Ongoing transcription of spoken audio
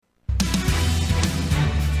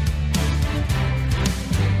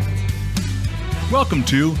Welcome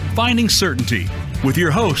to Finding Certainty with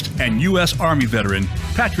your host and U.S. Army veteran,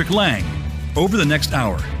 Patrick Lang. Over the next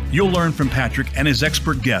hour, you'll learn from Patrick and his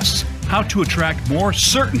expert guests how to attract more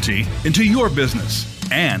certainty into your business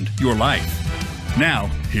and your life. Now,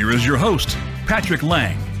 here is your host, Patrick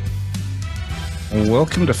Lang.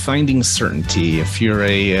 Welcome to Finding Certainty. If you're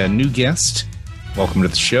a new guest, welcome to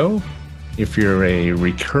the show. If you're a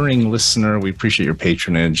recurring listener, we appreciate your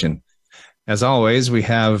patronage. And as always, we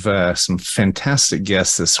have some fantastic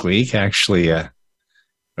guests this week. Actually, a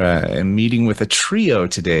meeting with a trio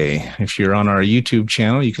today. If you're on our YouTube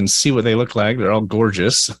channel, you can see what they look like. They're all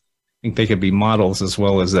gorgeous. I think they could be models as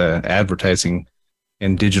well as advertising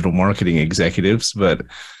and digital marketing executives. But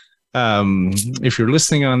if you're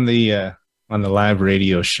listening on the live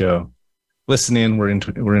radio show, listen in. We're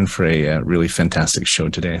in for a really fantastic show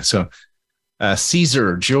today. So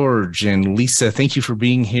Caesar, George, and Lisa, thank you for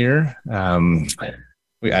being here. I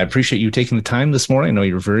appreciate you taking the time this morning. I know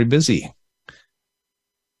you're very busy.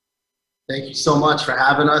 Thank you so much for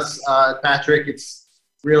having us, Patrick. It's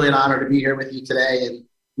really an honor to be here with you today and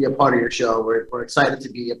be a part of your show. We're excited to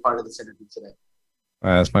be a part of this interview today.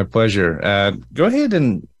 It's my pleasure. Go ahead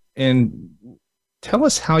and tell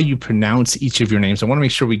us how you pronounce each of your names. I want to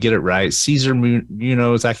make sure we get it right. Caesar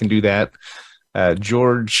Munoz, I can do that.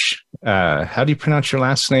 George, how do you pronounce your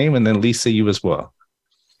last name? And then Lisa, you as well.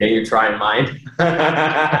 Yeah, you're trying mine.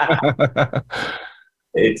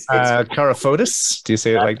 it's Karafotis. Do you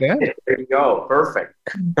say it like that? There you go. Perfect.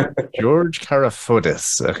 George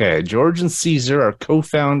Karafotis. Okay. George and Caesar are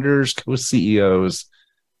co-founders, co-CEOs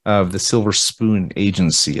of the Silver Spoon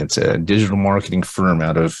Agency. It's a digital marketing firm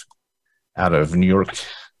out of New York,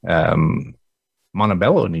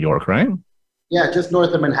 Montebello, New York, right? Yeah, just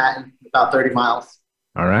north of Manhattan, about 30 miles.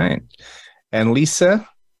 All right. And Lisa,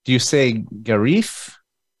 do you say Garif?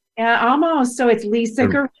 Yeah, almost. So it's Lisa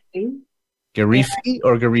Garifi. Garifi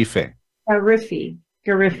or Garife? Garifi.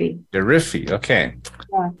 Garifi. Okay.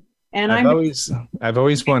 Yeah. And I've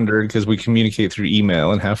always wondered, because we communicate through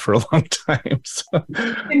email and have for a long time. So.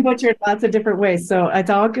 Been butchered lots of different ways, so it's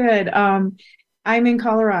all good. I'm in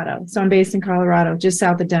Colorado, so I'm based in Colorado, just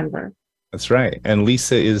south of Denver. That's right. And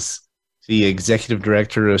Lisa is the executive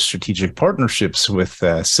director of strategic partnerships with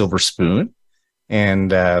Silver Spoon.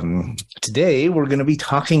 And today we're going to be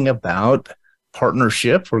talking about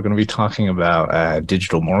partnership. We're going to be talking about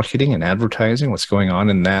digital marketing and advertising, what's going on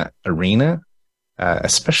in that arena,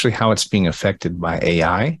 especially how it's being affected by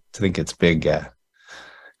AI. I think it's a big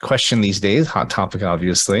question these days, hot topic,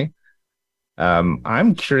 obviously.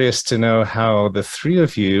 I'm curious to know how the three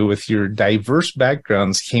of you, with your diverse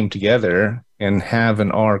backgrounds, came together and have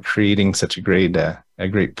and are creating such a great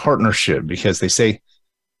partnership, because they say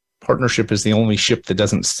partnership is the only ship that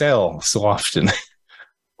doesn't sail so often.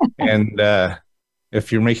 And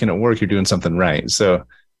if you're making it work, you're doing something right. So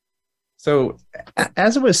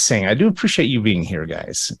as I was saying, I do appreciate you being here,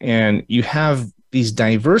 guys. And you have these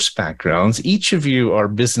diverse backgrounds. Each of you are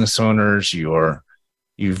business owners.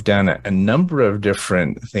 You've done a number of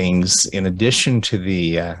different things in addition to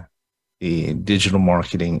the digital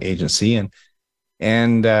marketing agency.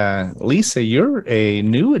 And Lisa, you're a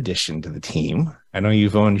new addition to the team. I know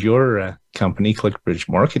you've owned your company, ClickBridge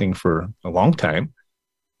Marketing, for a long time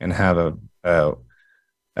and have a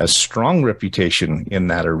strong reputation in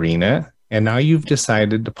that arena. And now you've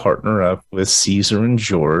decided to partner up with Caesar and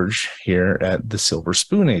George here at the Silver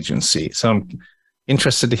Spoon Agency. So I'm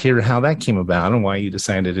interested to hear how that came about and why you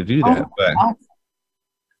decided to do that.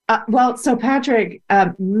 Well, so Patrick,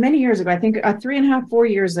 many years ago, I think 3.5, 4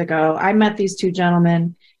 years ago, I met these two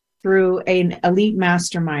gentlemen through an elite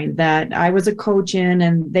mastermind that I was a coach in,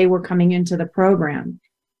 and they were coming into the program.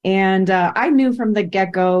 And I knew from the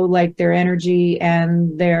get-go, like, their energy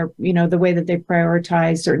and their, the way that they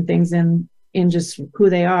prioritize certain things in just who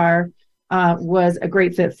they are was a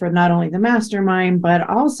great fit for not only the mastermind, but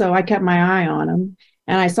also I kept my eye on them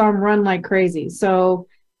and I saw them run like crazy. So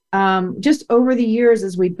just over the years,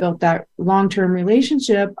 as we built that long-term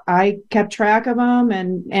relationship, I kept track of them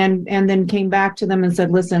and then came back to them and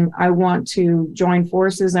said, listen, I want to join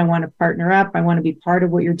forces. I want to partner up. I want to be part of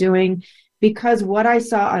what you're doing, because what I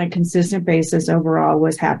saw on a consistent basis overall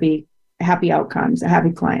was happy outcomes,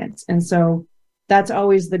 happy clients. And so that's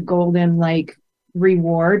always the golden,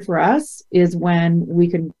 reward for us, is when we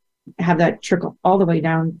can have that trickle all the way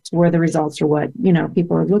down to where the results are what,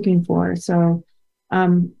 people are looking for. So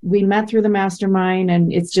we met through the mastermind,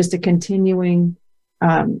 and it's just a continuing,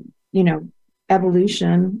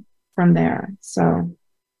 evolution from there. So,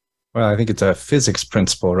 well, I think it's a physics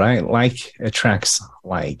principle, right? Like attracts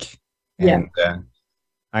like. And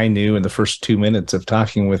I knew in the first 2 minutes of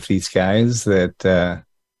talking with these guys that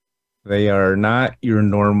They are not your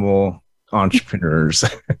normal entrepreneurs.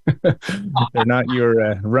 They're not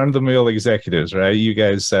your run-of-the-mill executives, right? You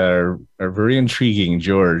guys are very intriguing,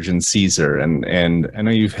 George and Caesar, and I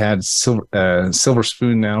know you've had Silver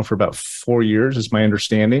Spoon now for about 4 years, is my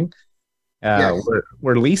understanding. Yes.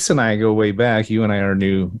 Where Lisa and I go way back. You and I are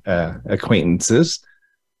new acquaintances,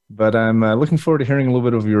 but I'm looking forward to hearing a little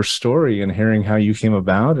bit of your story and hearing how you came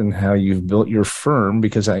about and how you've built your firm,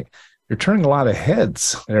 because you're turning a lot of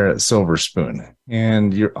heads there at Silver Spoon,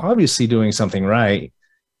 and you're obviously doing something right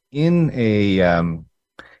in an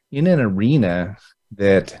arena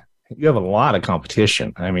that you have a lot of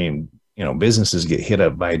competition. I mean, businesses get hit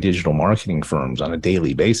up by digital marketing firms on a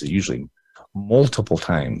daily basis, usually multiple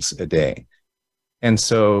times a day. And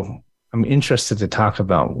so I'm interested to talk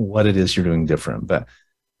about what it is you're doing different, but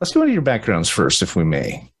let's go into your backgrounds first, if we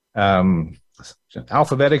may.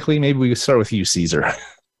 Alphabetically, maybe we could start with you, Caesar.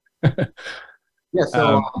 Yeah.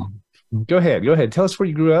 So go ahead. Tell us where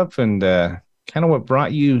you grew up and kind of what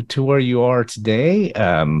brought you to where you are today.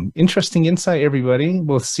 Interesting insight, everybody.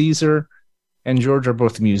 Both Caesar and George are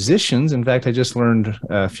both musicians. In fact, I just learned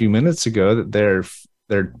a few minutes ago that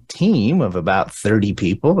their team of about 30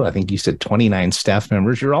 people, I think you said 29 staff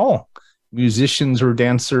members, you're all musicians or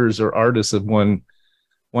dancers or artists of one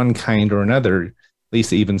kind or another.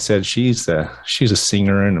 Lisa even said she's a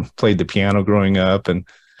singer and played the piano growing up, and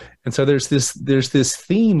so there's this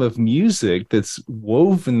theme of music that's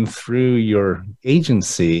woven through your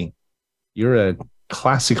agency. You're a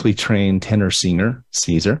classically trained tenor singer,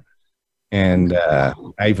 Caesar, and I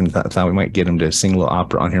even thought we might get him to sing a little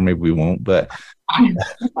opera on here. Maybe we won't, but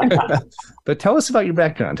but tell us about your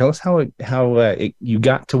background. Tell us how you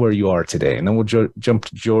got to where you are today, and then we'll jump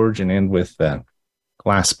to George and end with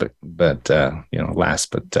last but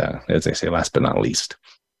as they say, last but not least.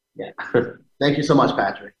 Yeah. Thank you so much,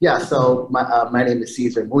 Patrick. Yeah. So my name is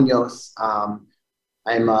Cesar Munoz.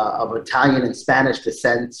 I'm of Italian and Spanish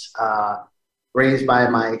descent, raised by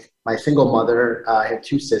my single mother. I have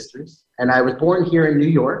two sisters, and I was born here in New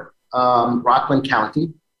York, Rockland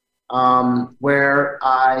County, where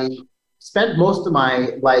I spent most of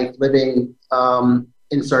my life living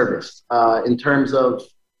in service. In terms of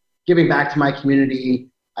giving back to my community,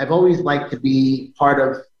 I've always liked to be part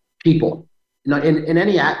of people, in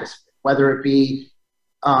any atmosphere, whether it be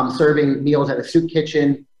serving meals at a soup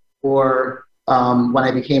kitchen or when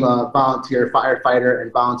I became a volunteer firefighter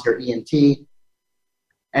and volunteer EMT.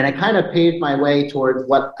 And I kind of paved my way towards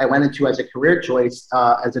what I went into as a career choice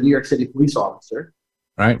as a New York City police officer.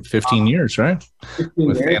 Right, 15 years, right? 15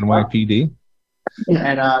 with years, NYPD.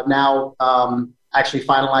 And now actually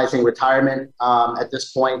finalizing retirement at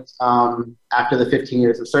this point. After the 15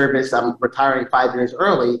 years of service, I'm retiring 5 years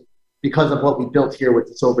early because of what we built here with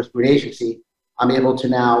the Silver Spoon Agency. I'm able to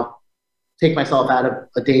now take myself out of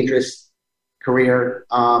a dangerous career,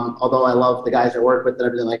 although I love the guys I work with and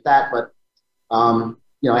everything like that. But,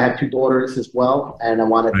 I have two daughters as well, and I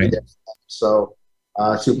want to be there. So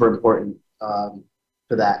super important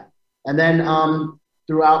for that. And then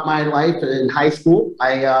throughout my life in high school,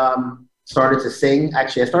 I started to sing.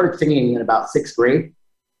 Actually, I started singing in about 6th grade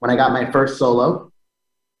when I got my first solo.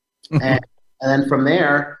 And then from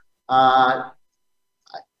there,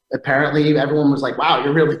 apparently everyone was like, wow,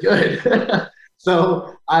 you're really good.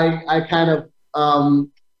 So I kind of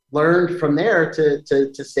learned from there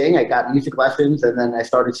to sing. I got music lessons, and then I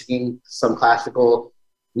started singing some classical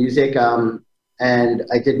music. And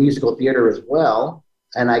I did musical theater as well.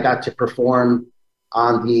 And I got to perform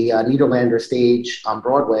on the Nederlander stage on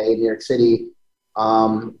Broadway in New York City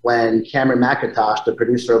when Cameron Mackintosh, the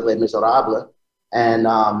producer of Les Miserables, and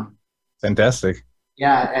fantastic.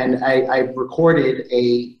 Yeah, and I recorded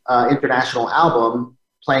a international album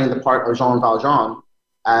playing the part of Jean Valjean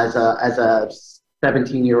as a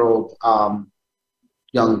 17-year-old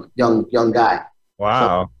young guy.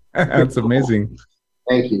 Wow, so, that's amazing.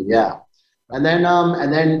 Thank you. Yeah, and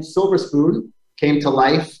then Silver Spoon came to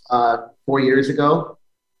life 4 years ago.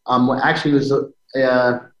 Actually, it was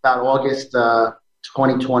about August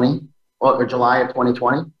 2020 or July of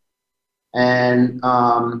 2020, and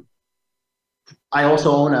I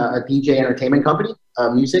also own a DJ entertainment company,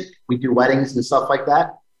 music. We do weddings and stuff like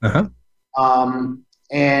that. Uh-huh.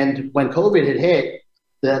 And when COVID had hit,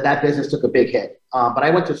 that business took a big hit. But I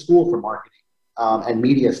went to school for marketing and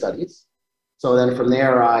media studies. So then from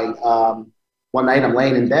there, one night I'm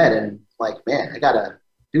laying in bed and like, man, I got to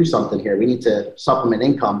do something here. We need to supplement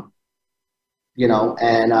income,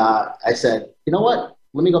 and I said, you know what?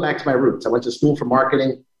 Let me go back to my roots. I went to school for marketing.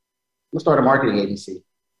 I'm going to start a marketing agency.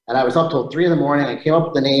 And I was up till 3 a.m. I came up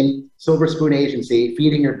with the name Silver Spoon Agency,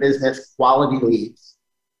 feeding your business quality leads.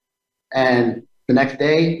 And the next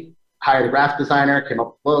day, hired a graphic designer, came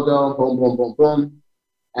up with a logo, boom, boom, boom, boom.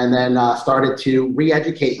 And then started to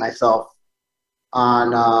re-educate myself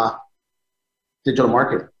on digital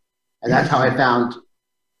marketing. And that's how I found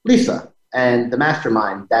Lisa and the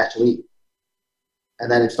mastermind, Dash Elite. And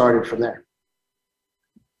then it started from there.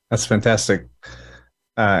 That's fantastic.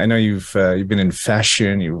 I know you've been in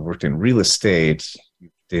fashion, you've worked in real estate,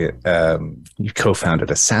 you co-founded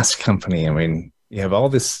a SaaS company. I mean, you have all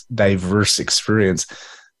this diverse experience.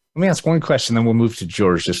 Let me ask one question, then we'll move to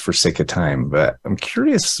George just for sake of time. But I'm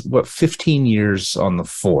curious what 15 years on the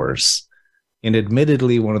force, in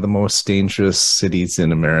admittedly one of the most dangerous cities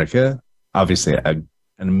in America, obviously an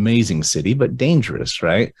amazing city, but dangerous,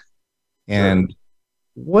 right? And sure.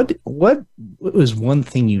 What was one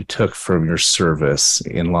thing you took from your service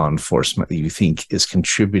in law enforcement that you think is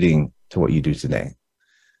contributing to what you do today?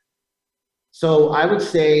 So I would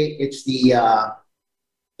say it's the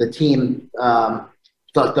team,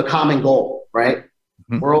 the common goal, right?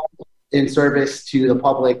 Mm-hmm. We're all in service to the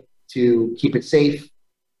public to keep it safe,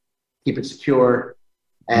 keep it secure,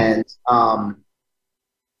 and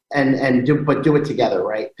do it together,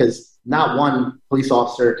 right? Because not one police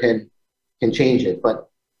officer can change it, but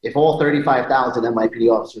if all 35,000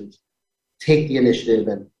 NYPD officers take the initiative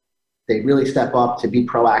and they really step up to be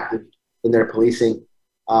proactive in their policing,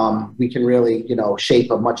 we can really, shape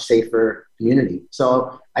a much safer community.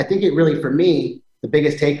 So I think it really, for me, the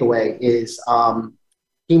biggest takeaway is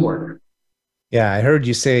teamwork. Yeah, I heard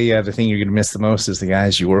you say the thing you're going to miss the most is the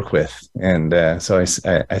guys you work with. And so I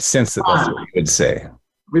sense that that's what you would say.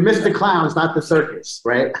 We miss the clowns, not the circus,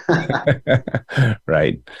 right?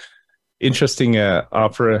 Right. Interesting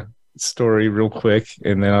opera story real quick,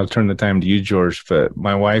 and then I'll turn the time to you, George. But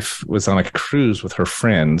my wife was on a cruise with her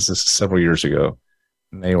friends, this is several years ago,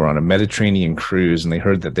 and they were on a Mediterranean cruise, and they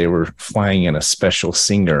heard that they were flying in a special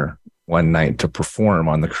singer one night to perform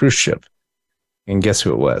on the cruise ship. And guess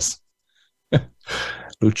who it was?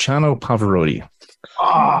 Luciano Pavarotti.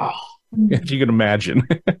 Oh, if you can imagine.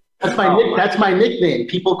 That's my nickname.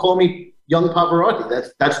 People call me Young Pavarotti.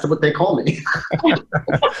 That's what they call me.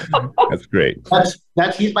 That's great.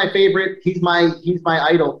 He's my favorite. He's my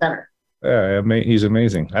idol tenor. He's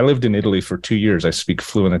amazing. I lived in Italy for 2 years. I speak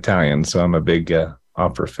fluent Italian, so I'm a big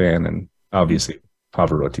opera fan and obviously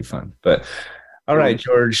Pavarotti fan. But all right,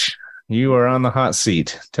 George, you are on the hot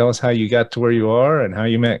seat. Tell us how you got to where you are and how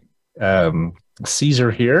you met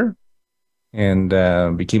Caesar here and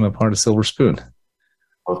became a part of Silver Spoon.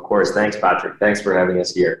 Of course. Thanks, Patrick. Thanks for having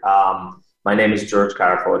us here. My name is George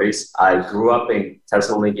Karafotis. I grew up in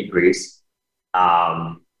Thessaloniki, Greece.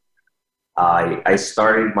 I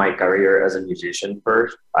started my career as a musician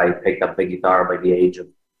first. I picked up the guitar by the age of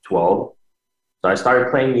 12. So I started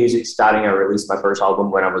playing music starting. I released my first album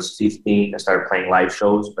when I was 15. I started playing live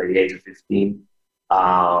shows by the age of 15.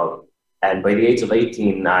 And by the age of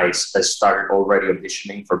 18, I started already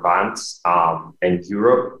auditioning for bands in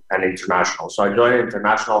Europe and international. So I joined an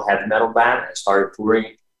international heavy metal band. I started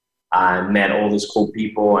touring and met all these cool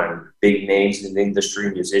people and big names in the industry,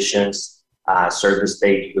 musicians, served the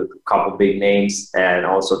stage with a couple big names, and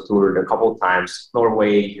also toured a couple of times,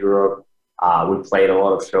 Norway, Europe. We played a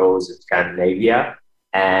lot of shows in Scandinavia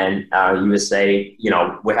and USA.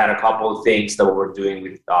 We had a couple of things that we were doing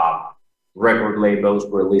with record labels,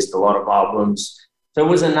 released a lot of albums. So it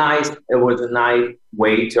was a nice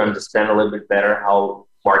way to understand a little bit better how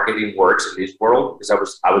marketing works in this world. Because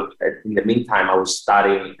I was in the meantime, I was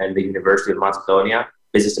studying at the University of Macedonia,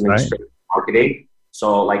 business administration, marketing.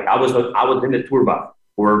 So I was in the tour bus.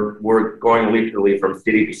 We're going literally from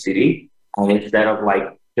city to city. And instead of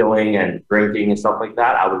chilling and drinking and stuff like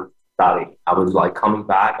that, I was studying. I was coming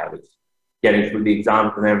back. I was getting through the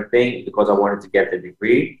exams and everything because I wanted to get the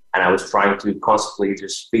degree. And I was trying to constantly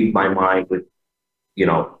just feed my mind with,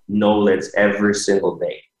 knowledge every single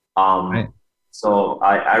day. Right. So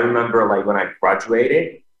I remember when I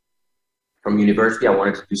graduated from university, I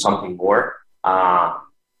wanted to do something more.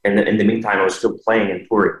 And in the meantime, I was still playing and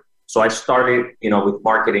touring. So I started, with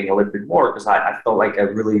marketing a little bit more because I felt like I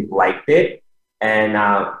really liked it. And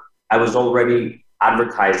I was already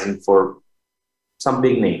advertising for some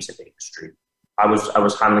big names in the industry. I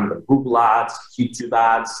was handling the Google ads, YouTube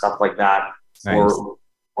ads, stuff like that for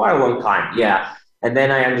quite a long time. Yeah. And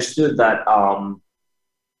then I understood that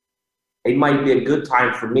it might be a good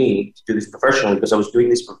time for me to do this professionally because I was doing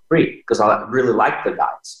this for free because I really liked the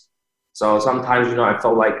guys. So sometimes, I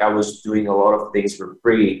felt like I was doing a lot of things for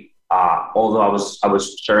free, although I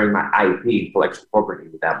was sharing my IP, intellectual property,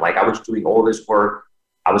 with them. I was doing all this work.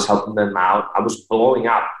 I was helping them out. I was blowing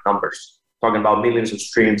up numbers, talking about millions of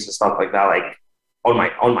streams and stuff like that, on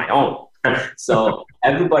my own. So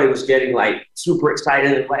everybody was getting like super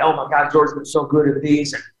excited, like, oh my God, George, you're so good at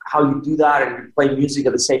this, and how you do that, and you play music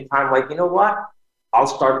at the same time. Like, you know what? I'll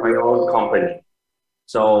start my own company.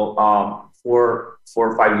 So 4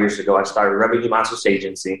 or 5 years ago, I started Revenue Masters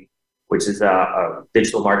Agency, which is a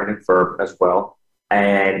digital marketing firm as well.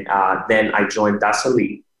 And then I joined Das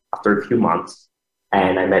Elite after a few months,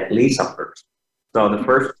 and I met Lisa first. So the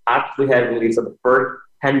first talk we had with Lisa, the first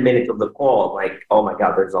 10 minutes of the call, like, oh my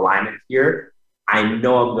God, there's alignment here. I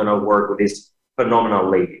know I'm going to work with this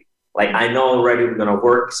phenomenal lady. Like, I know already we're going to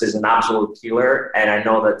work. She's an absolute killer. And I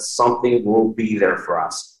know that something will be there for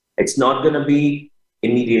us. It's not going to be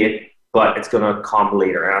immediate, but it's going to come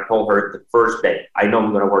later. And I told her the first day, I know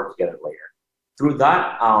we're going to work together later. Through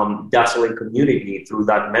that Das Elite community, through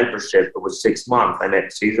that mentorship, it was 6 months. I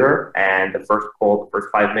met Caesar, and the first call, the first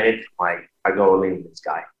 5 minutes, like, I go lean with this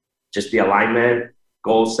guy. Just the alignment,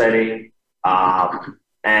 goal setting,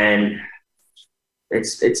 and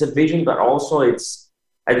it's a vision, but also it's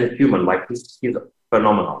as a human, like he's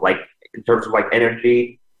phenomenal. Like in terms of like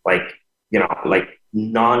energy, like, you know, like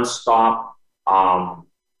nonstop.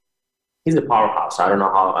 He's a powerhouse. I don't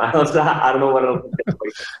know how. I don't know what else.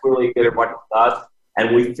 He's really good at what he does,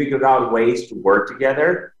 and we figured out ways to work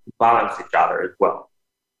together, to balance each other as well.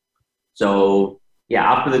 So yeah,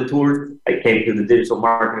 after the tour, I came to the digital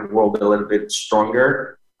marketing world a little bit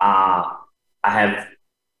stronger. I have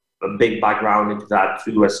a big background into that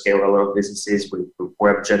too. I scaled a lot of businesses. We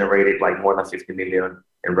have generated like more than 50 million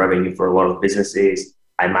in revenue for a lot of businesses.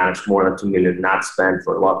 I managed more than 2 million in ad spend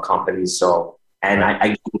for a lot of companies. So, and I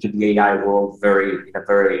came to the AI world in a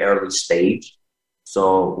very early stage.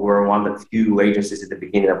 So we're one of the few agencies at the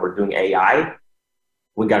beginning that were doing AI.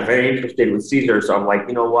 We got very interested with Caesar. So I'm like,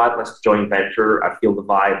 you know what, let's join venture. I feel the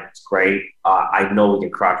vibe. It's great. I know we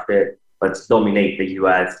can crush it. Let's dominate the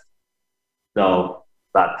US. So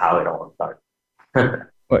that's how it all started.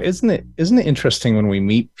 Well, isn't it interesting when we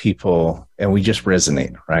meet people and we just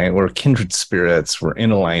resonate, right? We're kindred spirits. We're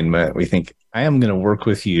in alignment. We think, I am going to work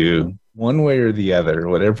with you one way or the other,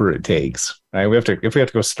 whatever it takes. Right? If we have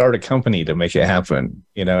to go start a company to make it happen,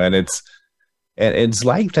 you know, and it's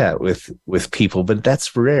like that with people, but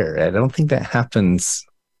that's rare. I don't think that happens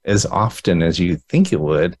as often as you think it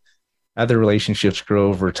would. Other relationships grow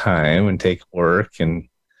over time and take work, and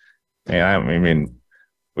I mean,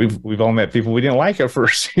 we've all met people we didn't like at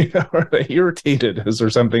first, you know, or they irritated us or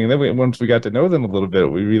something. And then once we got to know them a little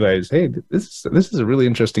bit, we realized, hey, this is a really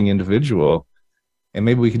interesting individual, and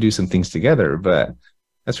maybe we could do some things together. But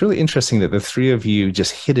that's really interesting that the three of you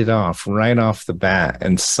just hit it off right off the bat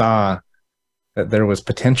and saw that there was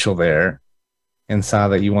potential there and saw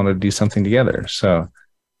that you wanted to do something together. So,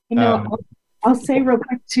 you know, I'll say real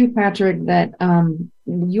quick too, Patrick, that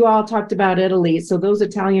you all talked about Italy. So those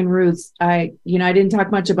Italian roots, I didn't talk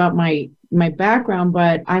much about my background,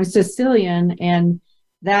 but I'm Sicilian, and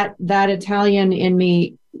that Italian in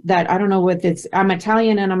me, that I don't know what I'm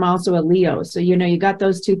Italian and I'm also a Leo. So, you know, you got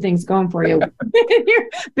those two things going for you. You're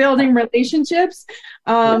building relationships.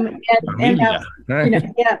 And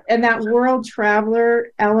that world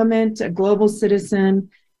traveler element, a global citizen,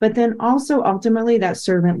 but then also ultimately that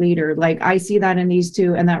servant leader. Like I see that in these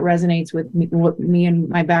two, and that resonates with me and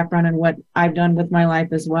my background and what I've done with my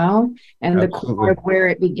life as well. And Absolutely. The core of where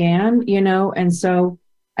it began, you know, and so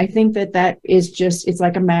I think that is just, it's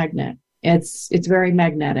like a magnet. It's very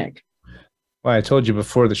magnetic. Well, I told you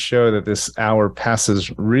before the show that this hour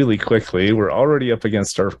passes really quickly. We're already up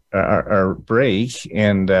against our break.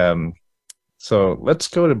 And so let's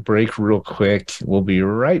go to break real quick. We'll be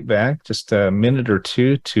right back, just a minute or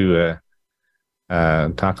two to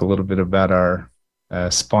talk a little bit about our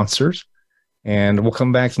sponsors. And we'll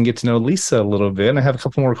come back and get to know Lisa a little bit. And I have a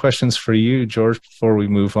couple more questions for you, George, before we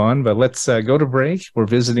move on. But let's go to break. We're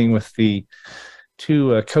visiting with the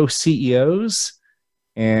two co-CEOs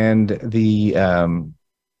and the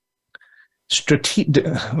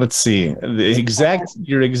let's see,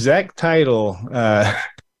 your exact title.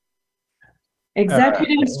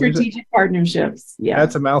 Executive Strategic Partnerships. Yeah,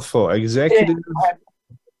 that's a mouthful. Executive.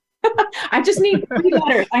 I just need 3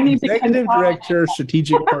 letters. I need Executive Director,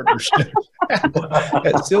 Strategic Partnership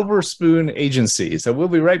at Silver Spoon Agency. So we'll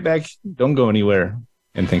be right back. Don't go anywhere.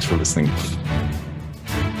 And thanks for listening.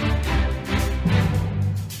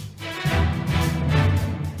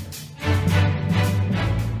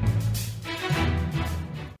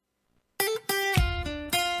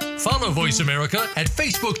 Follow Voice America at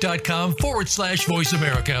facebook.com/Voice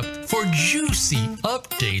America for juicy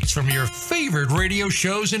updates from your favorite radio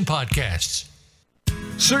shows and podcasts.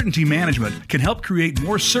 Certainty Management can help create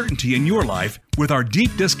more certainty in your life with our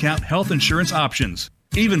deep discount health insurance options.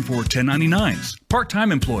 even for 1099s,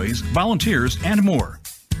 part-time employees, volunteers, and more.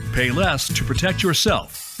 Pay less to protect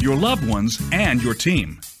yourself, your loved ones, and your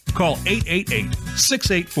team. Call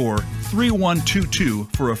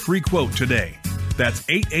 888-684-3122 for a free quote today. That's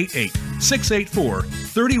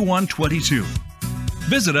 888-684-3122.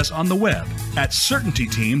 Visit us on the web at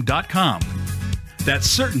CertaintyTeam.com. That's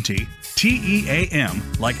Certainty, T-E-A-M,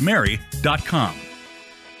 like Mary.com.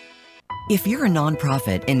 If you're a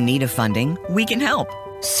nonprofit in need of funding, we can help.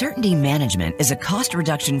 Certainty Management is a cost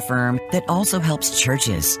reduction firm that also helps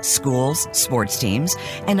churches, schools, sports teams,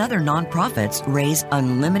 and other nonprofits raise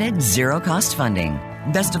unlimited zero-cost funding.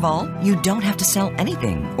 Best of all, you don't have to sell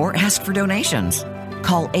anything or ask for donations.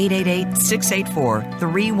 Call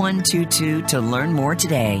 888-684-3122 to learn more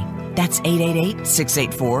today. That's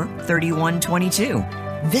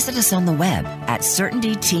 888-684-3122. Visit us on the web at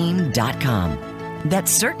CertaintyTeam.com.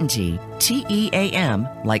 That's Certainty, T-E-A-M,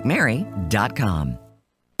 like Mary.com.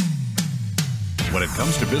 When it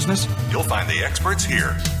comes to business, you'll find the experts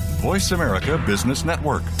here. Voice America Business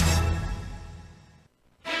Network.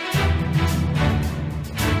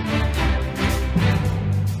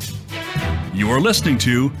 You are listening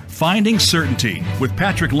to Finding Certainty with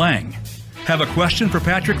Patrick Lang. Have a question for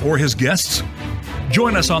Patrick or his guests?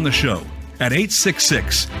 Join us on the show at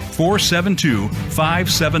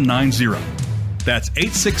 866-472-5790. That's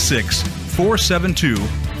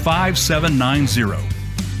 866-472-5790.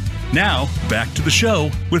 Now, back to the show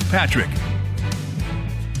with Patrick.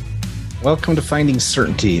 Welcome to Finding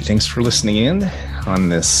Certainty. Thanks for listening in on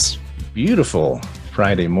this beautiful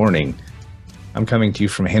Friday morning. I'm coming to you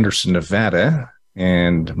from Henderson, Nevada,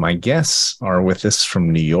 and my guests are with us from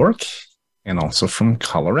New York and also from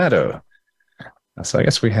Colorado. So I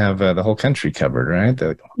guess we have the whole country covered, right?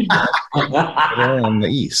 The and the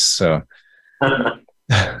East. So we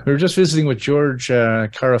were just visiting with George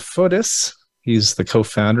Karafotis. He's the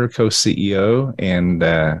co-founder, co-CEO, and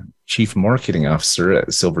chief marketing officer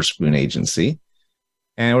at Silver Spoon Agency.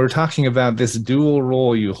 And we're talking about this dual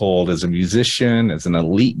role you hold as a musician, as an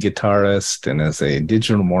elite guitarist, and as a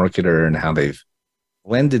digital marketer, and how they've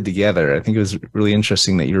blended together. I think it was really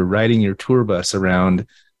interesting that you're riding your tour bus around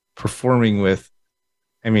performing with,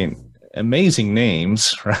 amazing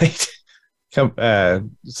names, right?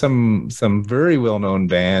 Some very well-known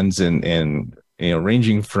bands and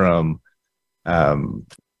ranging from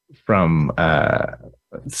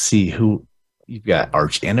let's see who you've got.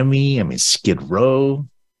 Arch Enemy, Skid Row,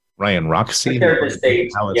 Ryan Roxy, right?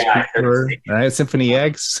 Symphony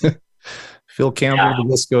X, Phil Campbell. The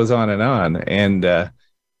list goes on. And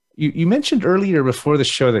you mentioned earlier before the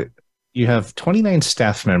show that you have 29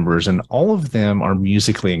 staff members, and all of them are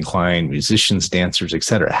musically inclined, musicians, dancers,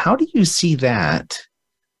 etc. How do you see that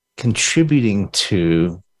contributing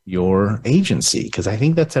to your agency? Because I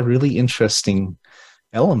think that's a really interesting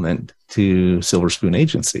element to Silver Spoon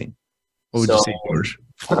Agency. What would you say, George?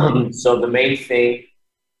 So the main thing,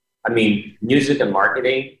 music and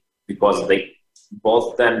marketing, because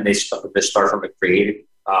both of them start from the creative.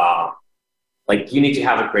 You need to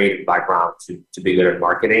have a creative background to be good at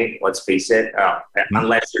marketing. Let's face it.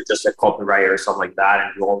 Unless you're just a copywriter or something like that,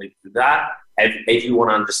 and you only do that. If you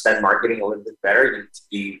want to understand marketing a little bit better, you need to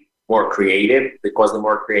be more creative, because the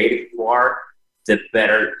more creative you are, the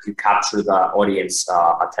better you capture the audience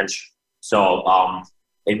attention. So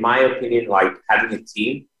in my opinion, having a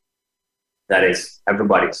team that is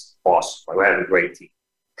everybody's boss, we have a great team.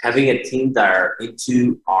 Having a team that are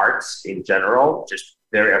into arts in general, just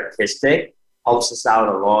very artistic, helps us out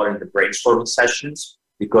a lot in the brainstorming sessions,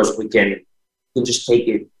 because we can just take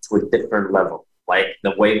it to a different level. Like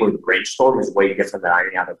the way we brainstorm is way different than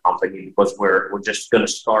any other company, because we're just going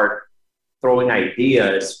to start throwing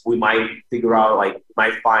ideas. We might figure out, we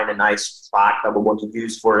might find a nice track that we want to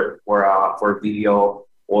use for a video,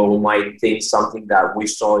 or we might think something that we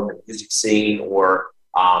saw in the music scene, or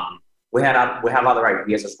we have other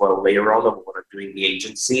ideas as well later on that we want to do in the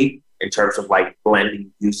agency in terms of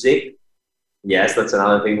blending music. Yes, that's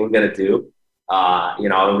another thing we're going to do.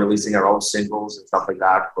 Releasing our own singles and stuff like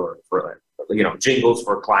that for jingles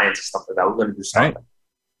for clients and stuff like that. We're going to do something. Right.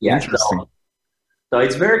 Yeah. So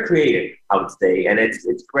it's very creative, I would say. And it's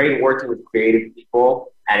great working with creative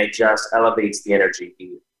people, and it just elevates the energy.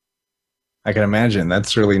 I can imagine.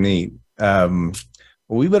 That's really neat. Well,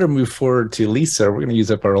 we better move forward to Lisa. We're going to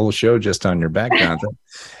use up our whole show just on your background.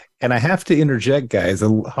 And I have to interject, guys.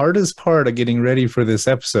 The hardest part of getting ready for this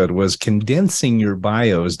episode was condensing your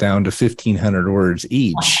bios down to 1,500 words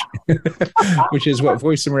each, which is what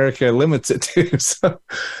Voice America limits it to. So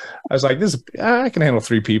I was like, I can handle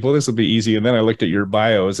 3 people. This will be easy. And then I looked at your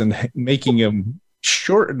bios, and making them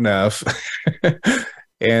short enough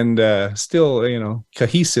and still,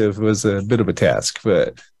 cohesive was a bit of a task.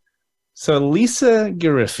 But so Lisa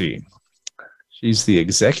Gariffi, she's the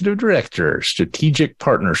executive director, strategic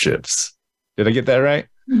partnerships. Did I get that right?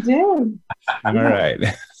 You did. All right.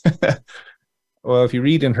 Well, if you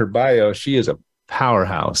read in her bio, she is a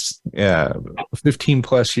powerhouse. 15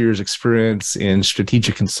 plus years experience in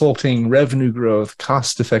strategic consulting, revenue growth,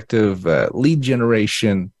 cost-effective lead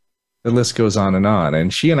generation. The list goes on.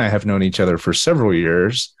 And she and I have known each other for several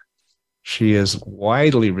years. She is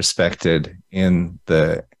widely respected in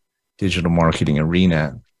the digital marketing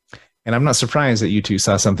arena. And I'm not surprised that you two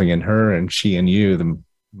saw something in her and she in you the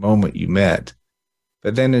moment you met.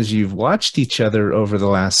 But then as you've watched each other over the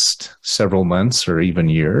last several months or even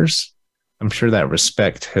years, I'm sure that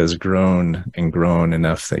respect has grown and grown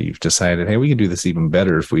enough that you've decided, hey, we can do this even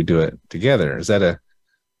better if we do it together. Is that a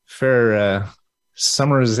fair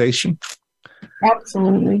summarization?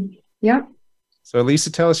 Absolutely. Yep. So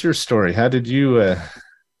Lisa, tell us your story. How did you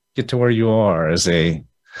get to where you are as a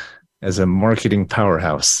marketing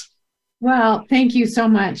powerhouse? Well, thank you so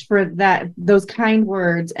much for those kind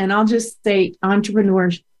words. And I'll just say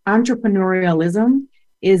entrepreneurialism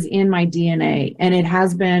is in my DNA, and it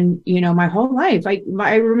has been, my whole life. I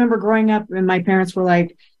remember growing up and my parents were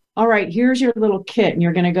like, all right, here's your little kit and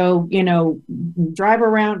you're going to go, ride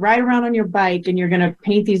around on your bike and you're going to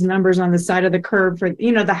paint these numbers on the side of the curb for,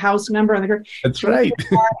 the house number on the curb. That's right.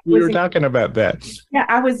 We were talking about that. Yeah.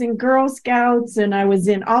 I was in Girl Scouts and I was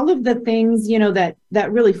in all of the things,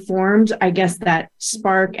 that really formed, I guess, that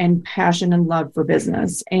spark and passion and love for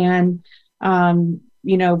business and,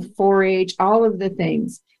 4-H, all of the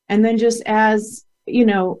things. And then just as,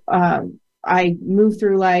 I moved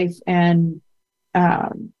through life and,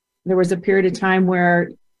 there was a period of time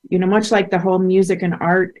where, much like the whole music and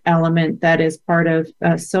art element that is part of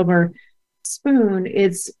Silver Spoon,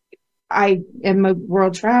 I am a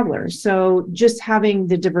world traveler. So just having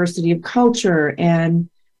the diversity of culture and,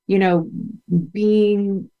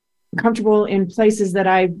 being comfortable in places that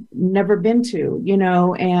I've never been to,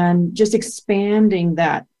 and just expanding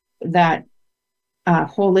that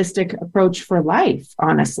holistic approach for life,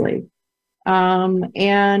 honestly.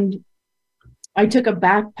 And I took a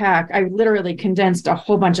backpack. I literally condensed a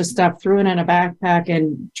whole bunch of stuff, threw it in a backpack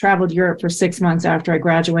and traveled Europe for 6 months after I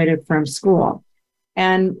graduated from school.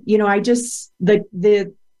 And, I just, I guess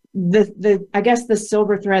the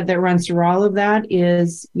silver thread that runs through all of that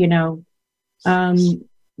is,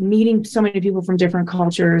 meeting so many people from different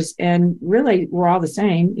cultures, and really we're all the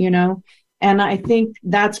same, And I think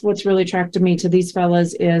that's what's really attracted me to these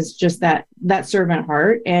fellas is just that servant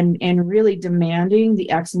heart and really demanding the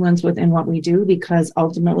excellence within what we do, because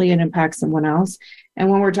ultimately it impacts someone else. And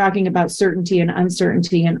when we're talking about certainty and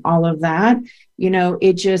uncertainty and all of that,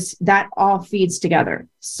 that all feeds together.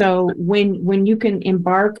 So when you can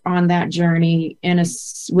embark on that journey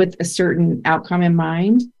with a certain outcome in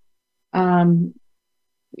mind,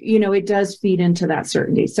 it does feed into that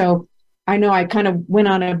certainty. So I know I kind of went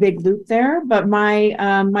on a big loop there, but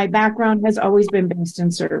my background has always been based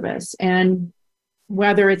in service. And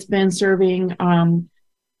whether it's been serving,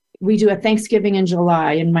 we do a Thanksgiving in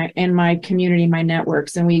July in my community, my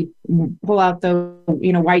networks, and we pull out the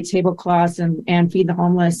white tablecloths and feed the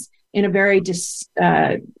homeless in a very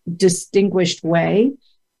distinguished way.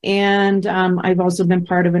 And I've also been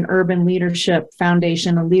part of an urban leadership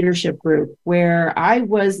foundation, a leadership group, where I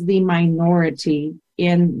was the minority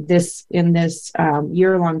in this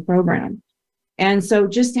year-long program. And so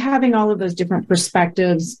just having all of those different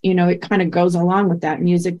perspectives, it kind of goes along with that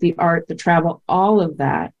music, the art, the travel, all of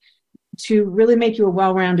that, to really make you a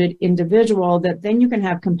well-rounded individual that then you can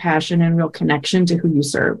have compassion and real connection to who you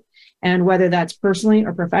serve. And whether that's personally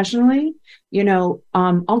or professionally,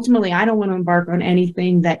 ultimately, I don't want to embark on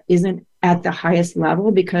anything that isn't at the highest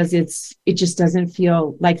level, because it just doesn't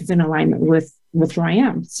feel like it's in alignment with who I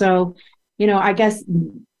am. So, I guess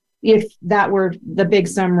if that were the big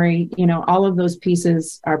summary, all of those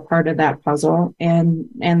pieces are part of that puzzle. And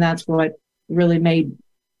that's what really made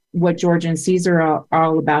what George and Caesar are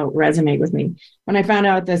all about resonate with me. When I found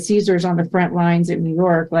out that Caesar's on the front lines in New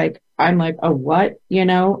York, I'm like, oh, what? Why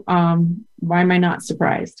am I not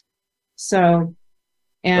surprised? So,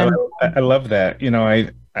 and I love that. I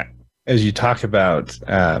as you talk about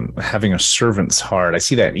having a servant's heart, I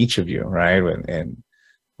see that in each of you, right? And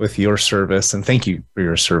with your service, and thank you for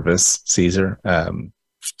your service, Caesar,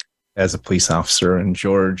 as a police officer, and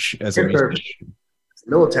George as a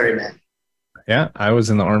military man. Yeah, I was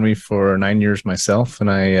in the Army for 9 years myself, and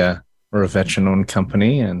we're a veteran-owned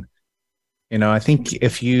company. And, I think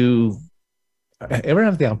if you ever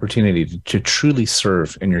have the opportunity to truly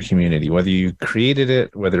serve in your community, whether you created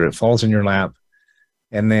it, whether it falls in your lap,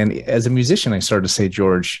 And then as a musician, I started to say,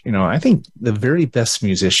 George, I think the very best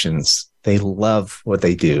musicians, they love what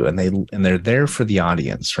they do, and they're there for the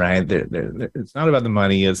audience, right? It's not about the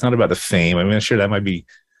money. It's not about the fame. I mean, sure, that might be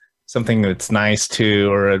something that's nice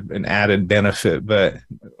too, or an added benefit, but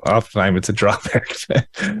oftentimes it's a drawback.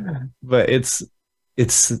 But it's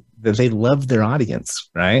that they love their audience,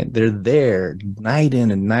 right? They're there night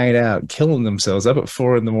in and night out, killing themselves up at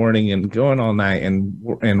 4 a.m. and going all night and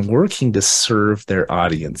working to serve their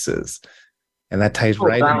audiences. And that ties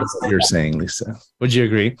right into what you're saying, Lisa. Would you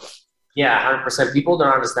agree? Yeah, 100%. People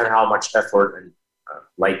don't understand how much effort and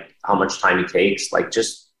like how much time it takes. Like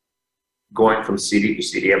just going from city to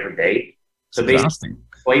city every day. So basically,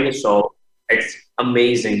 play the show. It's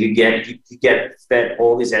amazing. You get fed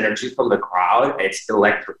all this energy from the crowd. It's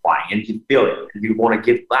electrifying, and you feel it, and you want to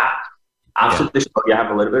give back. After the show, you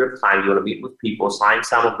have a little bit of time. You want to meet with people, sign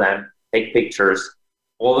some of them, take pictures.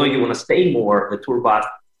 Although you want to stay more, the tour bus,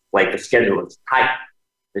 like the schedule is tight.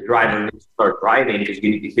 The driver needs to start driving because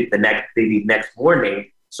you need to hit the next city next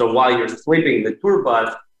morning. So while you're sleeping in the tour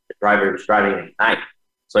bus, the driver is driving at night.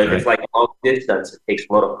 So if it's like a long distance, it takes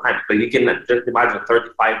a lot of time. But you can just imagine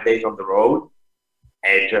 35 days on the road,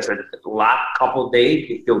 and just the last couple of days,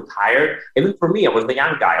 you feel tired. Even for me, I was the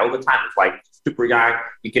young guy all the time. It's like super young.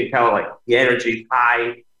 You can tell like the energy is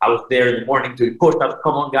high. I was there in the morning doing push-ups.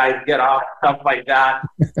 Come on, guys, get off, stuff like that.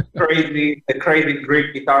 The crazy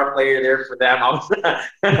Greek guitar player there for them.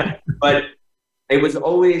 But it was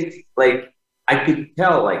always like, I could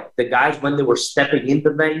tell like the guys when they were stepping in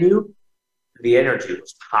the venue, the energy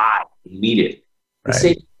was high immediately. The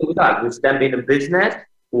same thing with us. We step into business,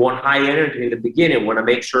 we want high energy in the beginning. We want to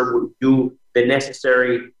make sure we do the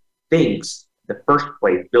necessary things in the first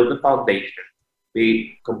place, build the foundation,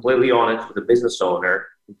 be completely honest with the business owner,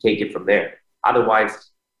 and take it from there.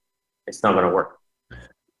 Otherwise, it's not going to work.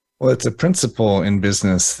 Well, it's a principle in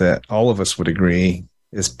business that all of us would agree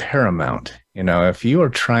is paramount. If you are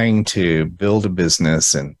trying to build a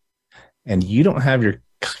business and you don't have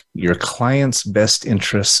your client's best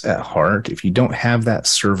interests at heart, if you don't have that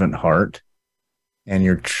servant heart and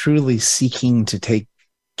you're truly seeking to take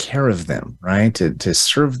care of them, right? To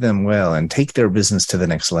serve them well and take their business to the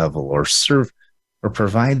next level, or serve or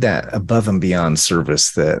provide that above and beyond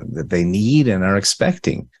service that they need and are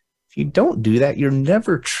expecting. If you don't do that, you're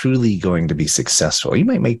never truly going to be successful. You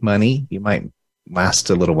might make money, you might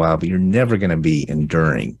last a little while, but you're never going to be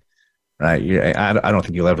enduring. Right? I don't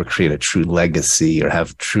think you'll ever create a true legacy or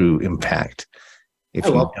have true impact if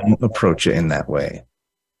you don't approach it in that way.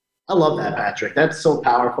 I love that, Patrick. That's so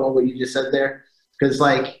powerful what you just said there, because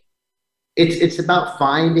like it's about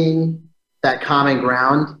finding that common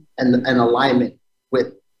ground and alignment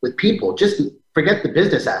with people. Just forget the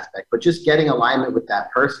business aspect, but just getting alignment with that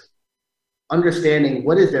person, understanding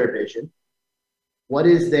what is their vision, what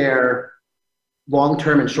is their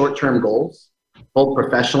long-term and short-term goals, both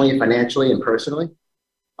professionally, financially, and personally,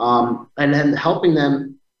 and then helping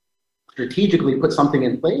them strategically put something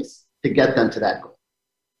in place to get them to that goal.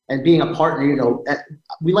 And being a partner,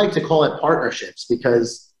 we like to call it partnerships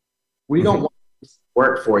because we don't want to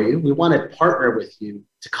work for you. We want to partner with you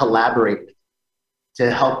to collaborate with you, to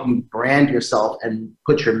help you brand yourself and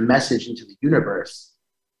put your message into the universe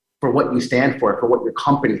for what you stand for what your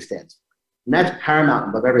company stands for. And that's paramount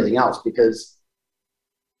above everything else because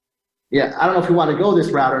I don't know if you want to go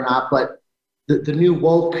this route or not, but the new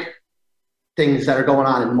woke things that are going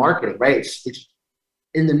on in marketing, right? It's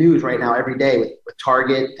in the news right now every day with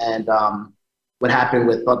Target and what happened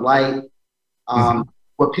with Bud Light.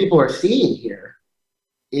 What people are seeing here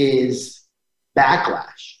is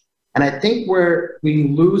backlash. And I think where we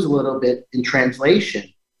lose a little bit in translation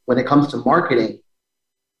when it comes to marketing,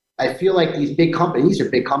 I feel like these big companies, these are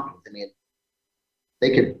big companies. I mean,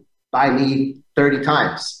 they could buy me 30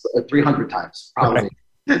 times, 300 times, probably.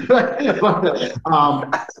 Okay.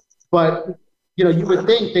 But you would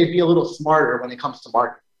think they'd be a little smarter when it comes to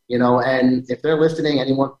marketing, and if they're listening,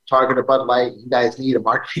 anyone Target or Bud Light, you guys need a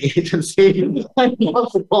marketing agency. But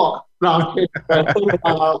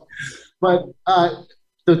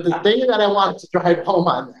the thing that I want to drive home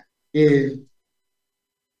on that is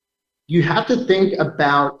you have to think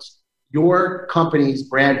about your company's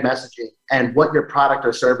brand messaging and what your product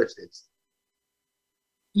or service is.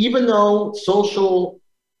 Even though social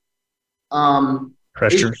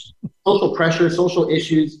pressures, social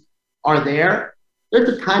issues are there, there's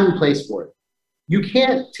a time and place for it. You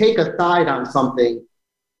can't take a side on something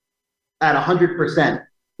at 100%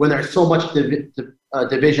 when there's so much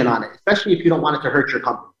division on it, especially if you don't want it to hurt your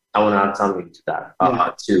company. I want to add something to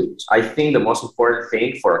that too. I think the most important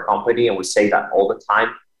thing for a company, and we say that all the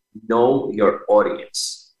time, know your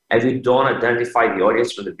audience. if you don't identify the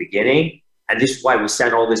audience from the beginning, and this is why we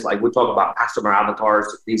send all this, like we talk about customer avatars,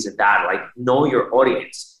 these and that, like know your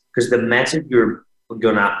audience, because the message you're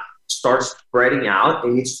gonna start spreading out,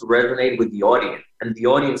 it needs to resonate with the audience. And the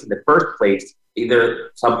audience in the first place,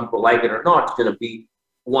 either some people like it or not, it's gonna be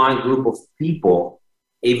one group of people.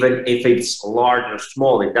 Even if it's large or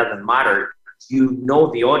small, it doesn't matter. You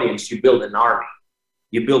know the audience, you build an army.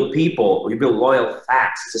 You build people, you build loyal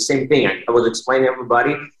fans. It's the same thing. I was explaining to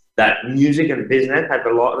everybody that music and business have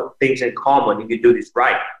a lot of things in common if you do this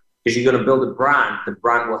right. Because you're going to build a brand, the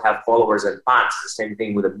brand will have followers and fans. It's the same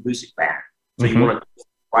thing with a music band. So you want to do it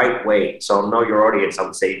the right way. So know your audience, I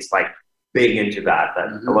would say it's like big into that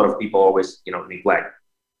a lot of people always, neglect.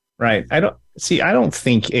 Right. I don't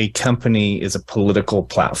think a company is a political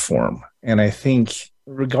platform. And I think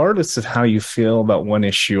regardless of how you feel about one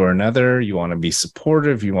issue or another, you want to be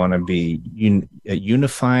supportive, you want to be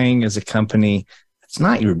unifying as a company. It's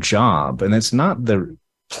not your job, and it's not the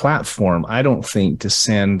platform, I don't think, to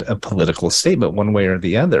send a political statement one way or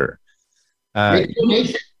the other. Make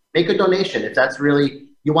a donation. If that's really,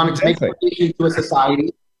 you want to make a donation to a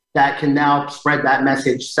society that can now spread that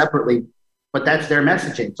message separately, but that's their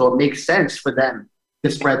messaging. So it makes sense for them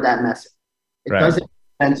to spread that message. It doesn't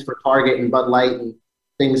make sense for Target and Bud Light and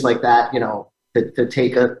things like that, to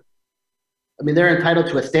take they're entitled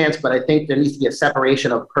to a stance, but I think there needs to be a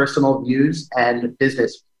separation of personal views and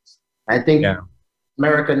business views. I think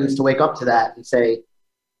America needs to wake up to that and say,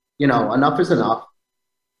 enough is enough.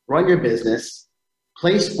 Run your business,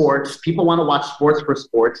 play sports. People want to watch sports for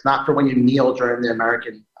sports, not for when you kneel during the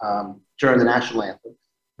during the national anthem.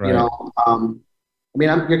 Right.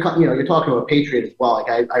 You're talking about a patriot as well.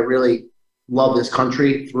 Like I really love this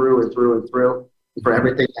country through and through and through, and for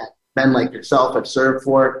everything that men like yourself have served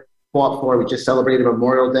for, fought for. We just celebrated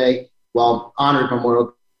Memorial Day. Well, honored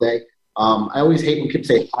Memorial Day. I always hate when people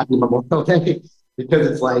say happy Memorial Day because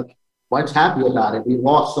it's like, what's happy about it? We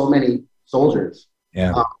lost so many soldiers.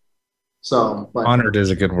 Yeah. But honored is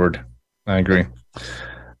a good word. I agree.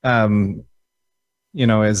 Let me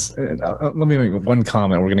make one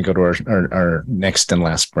comment. We're going to go to our next and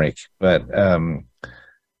last break. But,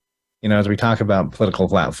 as we talk about political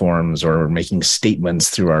platforms or making statements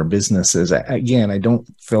through our businesses, again, I don't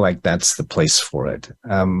feel like that's the place for it.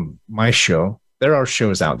 My show, there are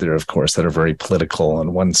shows out there, of course, that are very political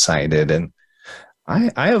and one-sided, and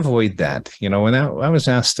I avoid that. When I was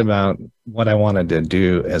asked about what I wanted to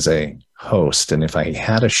do as a host, and if I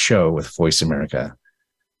had a show with Voice America,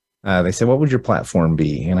 they said, what would your platform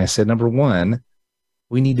be? And I said, number one,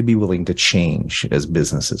 we need to be willing to change as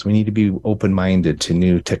businesses. We need to be open-minded to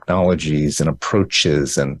new technologies and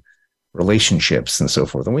approaches and relationships and so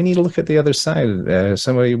forth. And we need to look at the other side,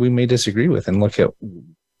 somebody we may disagree with, and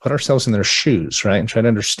put ourselves in their shoes, right? And try to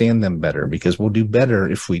understand them better, because we'll do better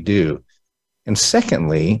if we do. And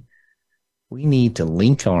secondly, we need to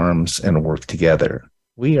link arms and work together.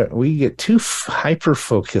 We get too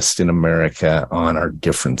hyper-focused in America on our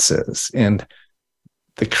differences. And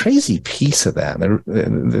the crazy piece of that, the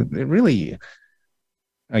really,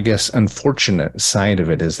 I guess, unfortunate side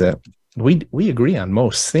of it is that we agree on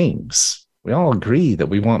most things. We all agree that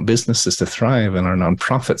we want businesses to thrive and our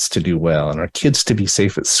nonprofits to do well and our kids to be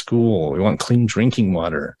safe at school. We want clean drinking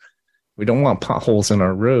water. We don't want potholes in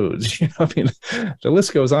our roads. The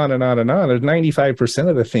list goes on and on and on. There's 95%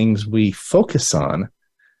 of the things we focus on.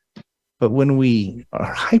 But when we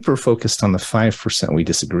are hyper-focused on the 5% we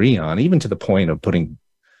disagree on, even to the point of putting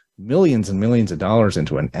millions and millions of dollars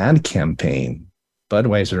into an ad campaign,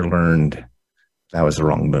 Budweiser learned that was the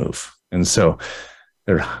wrong move. And so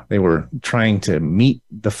they were trying to meet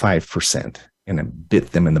the 5% and it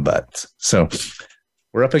bit them in the butt. So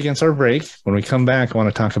we're up against our break. When we come back, I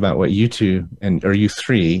want to talk about what you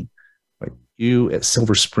at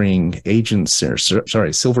Silver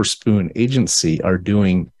Spoon Agency are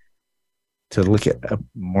doing to look at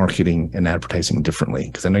marketing and advertising differently,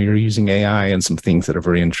 because I know you're using AI and some things that are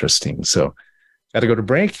very interesting. So got to go to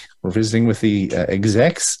break. We're visiting with the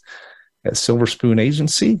execs at Silver Spoon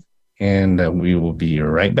Agency, and we will be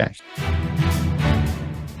right back.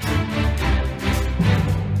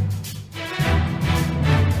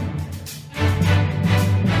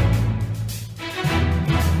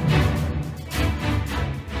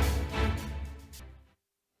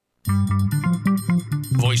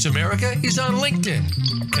 Voice America is on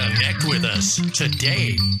LinkedIn. Connect with us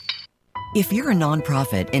today. If you're a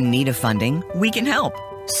nonprofit in need of funding, we can help.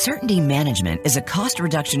 Certainty Management is a cost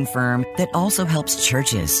reduction firm that also helps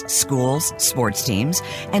churches, schools, sports teams,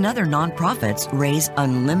 and other nonprofits raise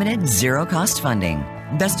unlimited zero-cost funding.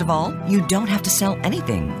 Best of all, you don't have to sell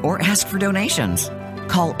anything or ask for donations.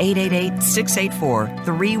 Call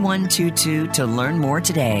 888-684-3122 to learn more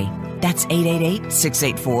today. That's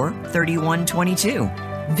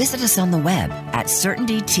 888-684-3122. Visit us on the web at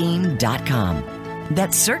CertaintyTeam.com.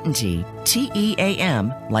 That's Certainty,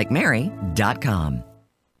 Team, like Mary.com.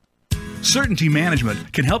 Certainty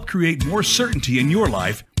Management can help create more certainty in your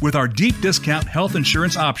life with our deep discount health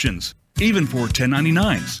insurance options, even for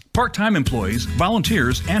 1099s, part-time employees,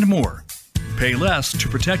 volunteers, and more. Pay less to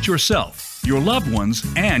protect yourself, your loved ones,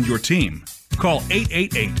 and your team. Call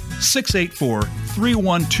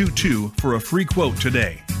 888-684-3122 for a free quote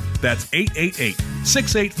today. That's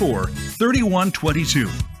 888-684-3122.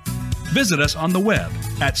 Visit us on the web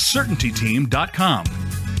at CertaintyTeam.com.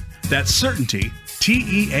 That's Certainty,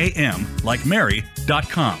 Team, like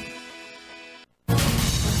Mary.com.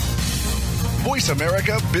 Voice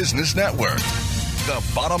America Business Network, the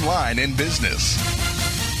bottom line in business.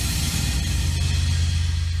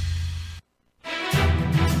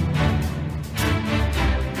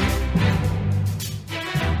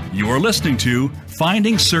 You are listening to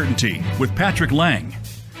Finding Certainty with Patrick Lang.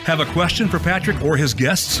 Have a question for Patrick or his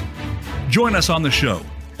guests? Join us on the show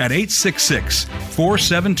at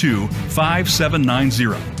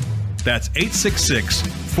 866-472-5790. That's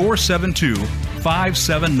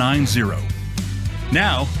 866-472-5790.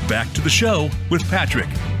 Now, back to the show with Patrick.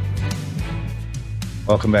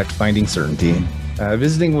 Welcome back to Finding Certainty.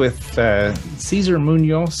 Visiting with Cesar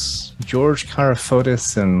Munoz, George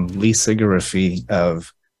Karafotis, and Lisa Gariffi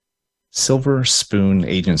of Silver Spoon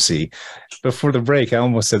Agency. Before the break, I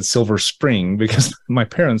almost said Silver Spring because my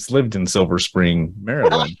parents lived in Silver Spring,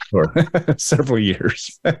 Maryland for several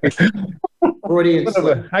years. I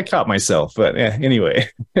caught myself, but anyway.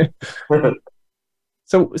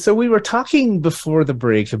 So we were talking before the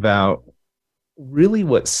break about really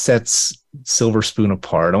what sets Silver Spoon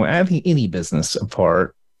apart, I think any business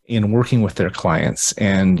apart, in working with their clients.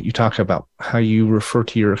 And you talk about how you refer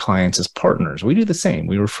to your clients as partners. We do the same.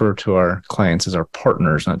 We refer to our clients as our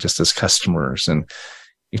partners, not just as customers. And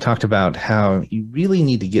you talked about how you really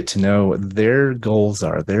need to get to know what their goals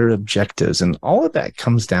are, their objectives. And all of that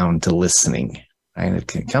comes down to listening, right?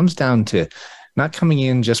 It comes down to not coming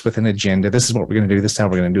in just with an agenda. This is what we're going to do. This is how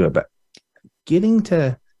we're going to do it. But getting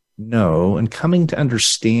to know and coming to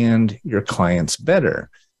understand your clients better.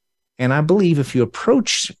 And I believe if you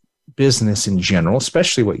approach business in general,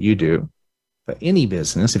 especially what you do, but any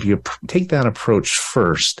business, if you take that approach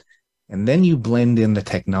first, and then you blend in the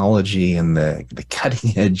technology and the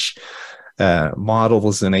cutting edge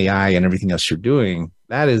models and AI and everything else you're doing,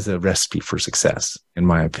 that is a recipe for success, in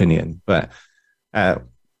my opinion. But, I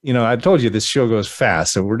told you this show goes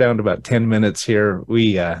fast, so we're down to about 10 minutes here.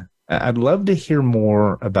 I'd love to hear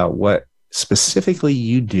more about what specifically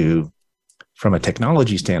you do from a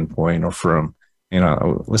technology standpoint, or from,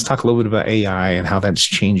 let's talk a little bit about AI and how that's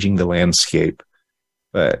changing the landscape.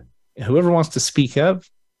 But whoever wants to speak up,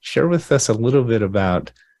 share with us a little bit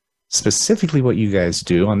about specifically what you guys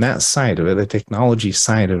do on that side of it, the technology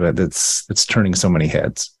side of it that's turning so many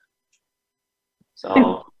heads.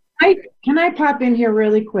 So Can I pop in here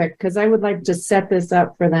really quick? Because I would like to set this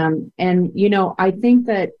up for them. And, I think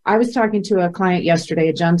that I was talking to a client yesterday,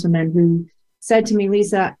 a gentleman who said to me,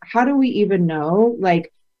 Lisa, how do we even know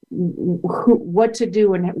what to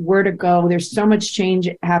do and where to go? There's so much change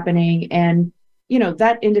happening. And,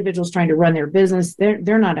 that individual's trying to run their business.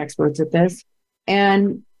 They're not experts at this.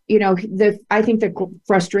 And, I think the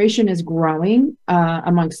frustration is growing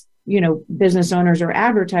amongst, business owners or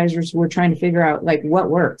advertisers who are trying to figure out what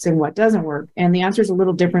works and what doesn't work. And the answer is a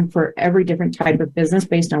little different for every different type of business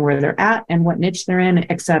based on where they're at and what niche they're in,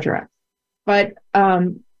 et cetera. But,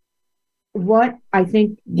 what I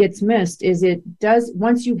think gets missed is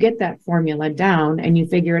once you get that formula down and you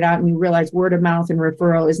figure it out and you realize word of mouth and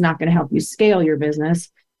referral is not going to help you scale your business,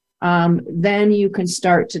 then you can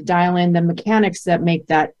start to dial in the mechanics that make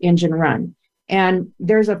that engine run. And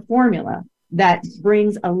there's a formula that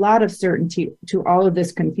brings a lot of certainty to all of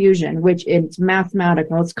this confusion, which it's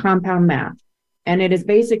mathematical, it's compound math. And it is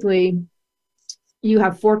basically, you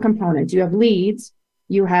have 4 components. You have leads,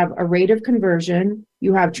 you have a rate of conversion,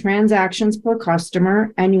 you have transactions per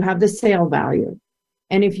customer, and you have the sale value.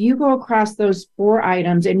 And if you go across those 4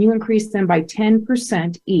 items and you increase them by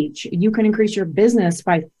 10% each, you can increase your business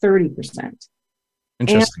by 30%. Interesting.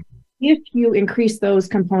 And if you increase those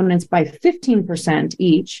components by 15%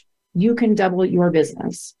 each, you can double your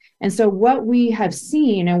business. And so what we have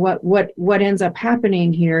seen and what ends up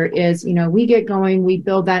happening here is, we get going, we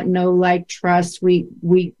build that know, like, trust. We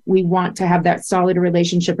want to have that solid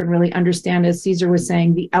relationship and really understand, as Cesar was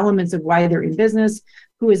saying, the elements of why they're in business,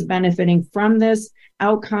 who is benefiting from this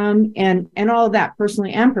outcome, and all of that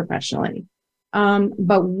personally and professionally.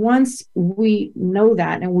 But once we know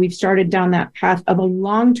that and we've started down that path of a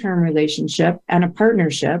long-term relationship and a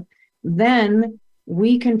partnership, then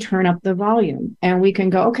we can turn up the volume and we can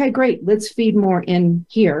go, okay, great, let's feed more in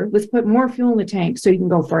here. Let's put more fuel in the tank so you can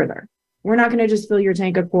go further. We're not going to just fill your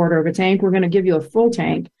tank a quarter of a tank. We're going to give you a full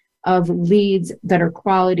tank of leads that are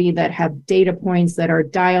quality, that have data points that are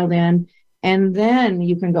dialed in. And then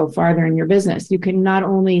you can go farther in your business. You can not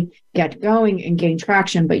only get going and gain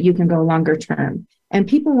traction, but you can go longer term. And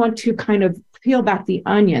people want to kind of peel back the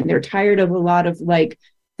onion. They're tired of a lot of like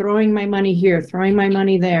throwing my money here, throwing my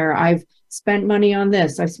money there. I've spent money on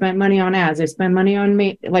this. I've spent money on ads. I spent money on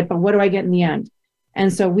but what do I get in the end?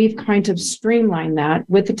 And so we've kind of streamlined that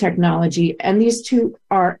with the technology. And these two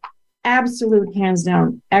are absolute hands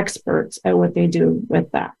down experts at what they do with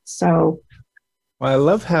that. So, well, I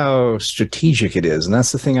love how strategic it is. And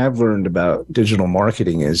that's the thing I've learned about digital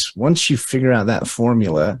marketing is once you figure out that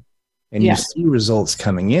formula and you see results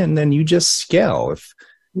coming in, then you just scale.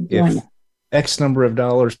 If X number of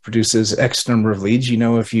dollars produces X number of leads,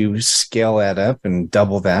 if you scale that up and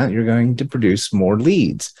double that, you're going to produce more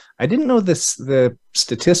leads. I didn't know the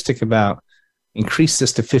statistic about increase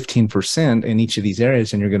this to 15% in each of these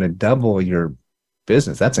areas and you're going to double your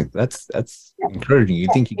business. That's encouraging. You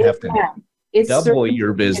think you'd have to double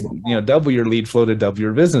your business, double your lead flow to double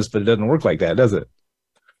your business, but it doesn't work like that, does it?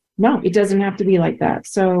 No, it doesn't have to be like that.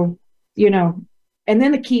 So, and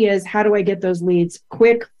then the key is, how do I get those leads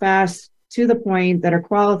quick, fast, to the point, that are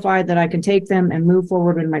qualified, that I can take them and move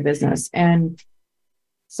forward in my business? And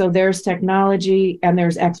so there's technology and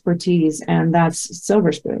there's expertise, and that's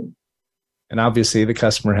Silver Spoon. And obviously the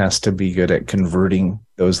customer has to be good at converting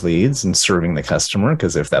those leads and serving the customer,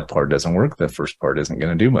 because if that part doesn't work, the first part isn't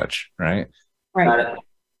going to do much, right? Right.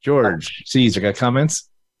 George, Caesar, got comments?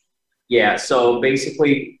 Yeah, so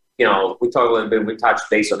basically, we talk a little bit, we touched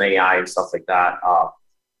base on AI and stuff like that. A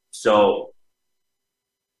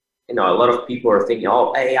lot of people are thinking,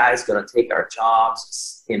 oh, AI is going to take our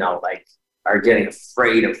jobs, are getting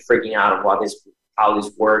afraid and freaking out of how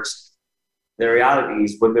this works. The reality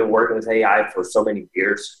is we've been working with AI for so many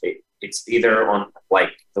years. It's either on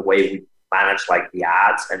the way we manage the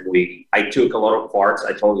ads, and I took a lot of parts.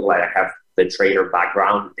 I told you I have the trader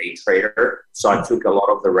background, day trader. So I took a lot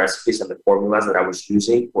of the recipes and the formulas that I was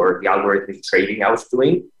using for the algorithmic trading I was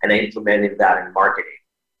doing, and I implemented that in marketing.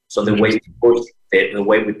 So the way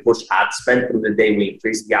we push ad spend through the day, we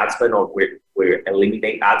increase the ad spend, or we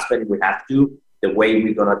eliminate ad spend if we have to. The way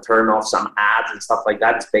we're going to turn off some ads and stuff like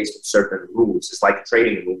that is based on certain rules. It's like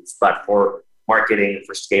trading rules, but for marketing,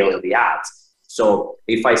 for scaling the ads. So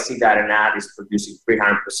if I see that an ad is producing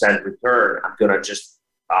 300% return, I'm going to just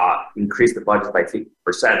increase the budget by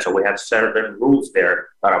 50%. So we have certain rules there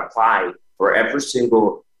that apply for every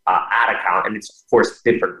single ad account. And it's, of course,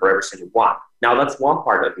 different for every single one. Now, that's one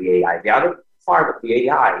part of the AI. The other part of the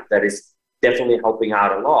AI that is definitely helping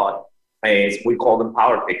out a lot is we call them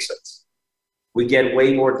power pixels. We get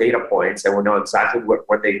way more data points, and we know exactly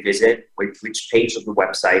where they visit, which page of the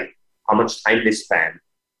website, how much time they spend.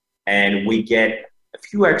 And we get a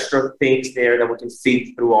few extra things there that we can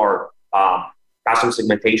feed through our custom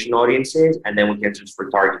segmentation audiences, and then we can just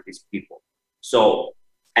retarget these people. So,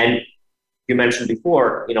 and you mentioned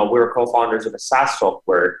before, we're co-founders of a SaaS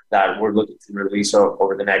software that we're looking to release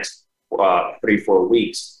over the next 3-4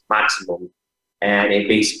 weeks maximum. And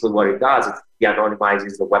basically what it does is it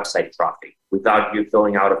anonymizes the website traffic without you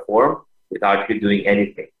filling out a form, without you doing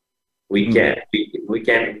anything. We can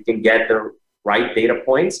get the right data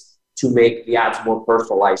points to make the ads more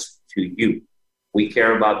personalized to you. We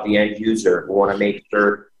care about the end user. We want to make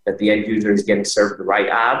sure that the end user is getting served the right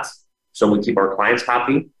ads. So we keep our clients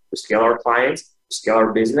happy, we scale our clients, we scale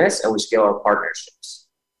our business, and we scale our partnerships,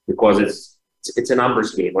 because it's a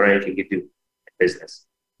numbers game or anything you do in business.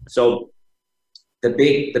 So the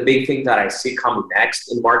big thing that I see coming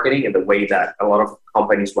next in marketing, and the way that a lot of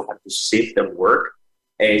companies will have to sift and work,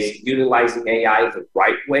 is utilizing AI the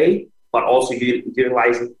right way, but also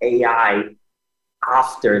utilizing AI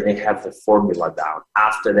after they have the formula down,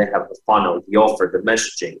 after they have the funnel, the offer, the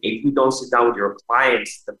messaging. If you don't sit down with your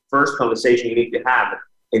clients, the first conversation you need to have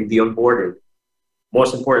in the onboarding,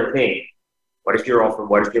 most important thing, what is your offer?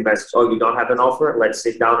 What is your message? Oh, you don't have an offer? Let's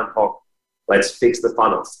sit down and talk. Let's fix the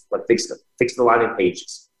funnels. Let's fix the landing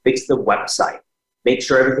pages, fix the website, make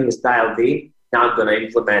sure everything is dialed in. Now I'm going to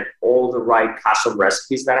implement all the right custom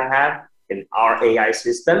recipes that I have in our AI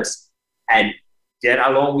systems and get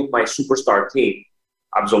along with my superstar team.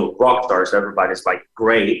 I'm so rock stars. Everybody's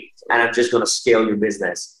great. And I'm just going to scale your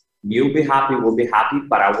business. You'll be happy, we'll be happy,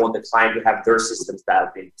 but I want the client to have their systems dialed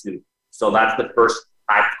in too. So that's the first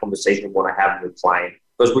type of conversation we want to have with the client,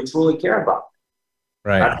 because we truly care about them.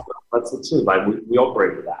 Right. That's it too. Like we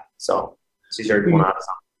operate with that. So Caesar, you want to add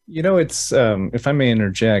something? You know, it's if I may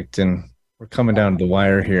interject, and we're coming down to the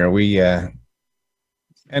wire here.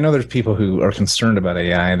 I know there's people who are concerned about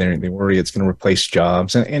AI. They worry it's going to replace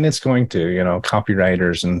jobs, and it's going to,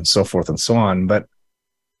 copywriters and so forth and so on. But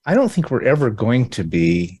I don't think we're ever going to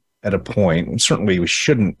be at a point, and certainly we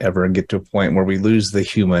shouldn't ever get to a point where we lose the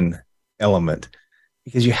human element,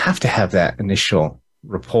 because you have to have that initial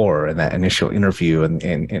rapport and that initial interview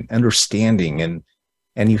and understanding,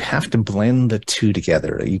 and you have to blend the two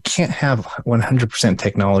together. You can't have 100%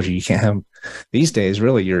 technology. You can't have, these days,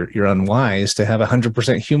 really, you're unwise to have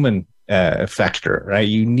 100% human factor, right?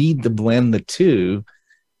 You need to blend the two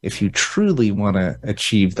if you truly want to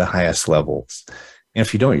achieve the highest levels. And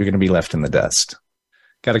if you don't, you're going to be left in the dust.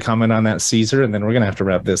 Got a comment on that, Caesar? And then we're going to have to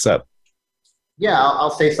wrap this up. Yeah,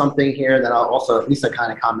 I'll say something here that I'll also, Lisa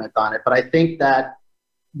kind of comment on it, but I think that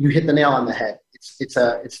you hit the nail on the head.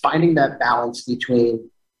 It's finding that balance between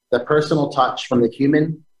the personal touch from the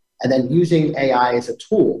human and then using AI as a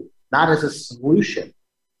tool, not as a solution,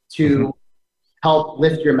 to help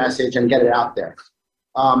lift your message and get it out there.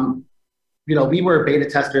 We were beta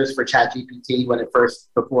testers for ChatGPT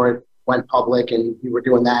before it went public, and we were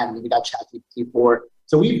doing that, and we got ChatGPT 4.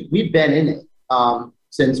 So we've been in it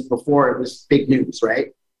since before it was big news,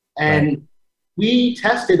 right? And we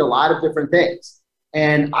tested a lot of different things.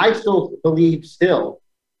 And I still believe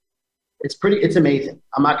it's amazing.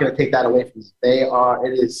 I'm not going to take that away from them.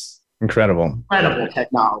 It is incredible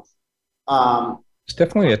technology. It's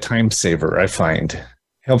definitely a time saver, I find.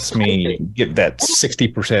 Helps me get that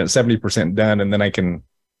 60%, 70% done, and then I can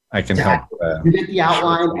help. You get the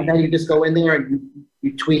outline, and then you just go in there and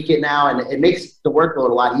you tweak it now, and it makes the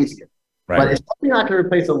workload a lot easier. Right. But it's probably not going to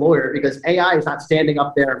replace a lawyer, because AI is not standing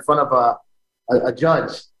up there in front of a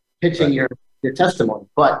judge pitching your testimony.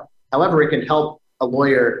 But however, it can help a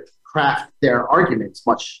lawyer craft their arguments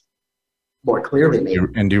much more clearly, maybe.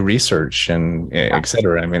 And do research and et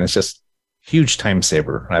cetera. I mean, it's just huge time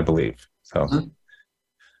saver, I believe. So,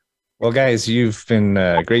 well, guys, you've been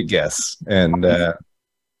great guests, and I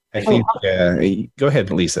think go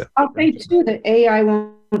ahead, Lisa. I'll say too that AI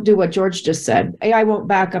won't do what George just said. AI won't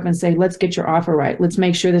back up and say, let's get your offer right. Let's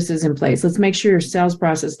make sure this is in place. Let's make sure your sales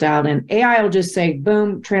process dialed in. AI will just say,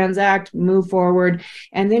 boom, transact, move forward.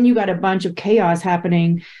 And then you got a bunch of chaos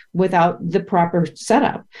happening without the proper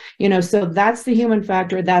setup. So that's the human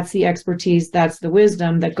factor. That's the expertise. That's the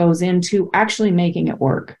wisdom that goes into actually making it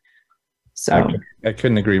work. So I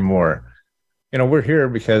couldn't agree more. We're here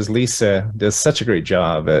because Lisa does such a great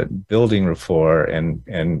job at building rapport and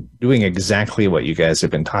doing exactly what you guys have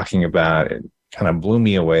been talking about. It kind of blew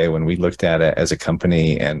me away when we looked at it as a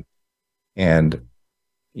company. And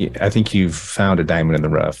I think you've found a diamond in the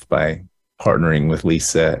rough by partnering with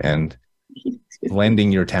Lisa and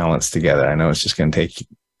blending your talents together. I know it's just going to take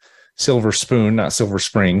Silver Spoon, not Silver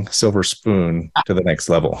Spring, Silver Spoon to the next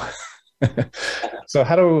level. So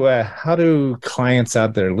how do clients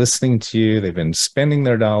out there listening to you, they've been spending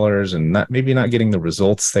their dollars and maybe not getting the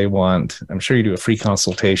results they want? I'm sure you do a free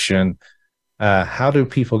consultation. How do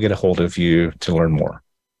people get a hold of you to learn more?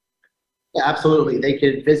 Yeah, absolutely. They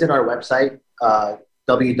could visit our website,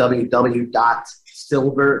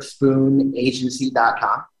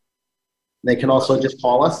 www.silverspoonagency.com. They can also just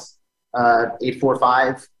call us,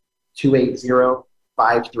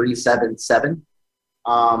 845-280-5377.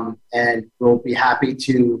 And we'll be happy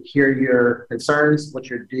to hear your concerns, what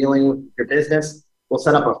you're dealing with your business. We'll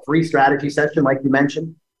set up a free strategy session, like you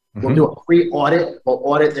mentioned. We'll do a free audit. We'll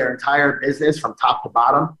audit their entire business from top to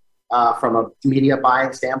bottom, from a media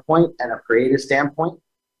buying standpoint and a creative standpoint.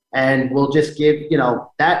 And we'll just give,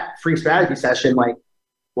 that free strategy session, like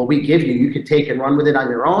what we give you, you can take and run with it on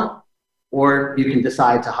your own, or you can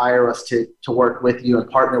decide to hire us to work with you and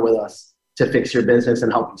partner with us to fix your business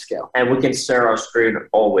and help you scale. And we can share our screen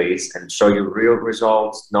always and show you real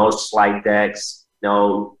results, no slide decks,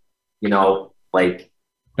 no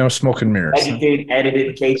smoke and mirrors.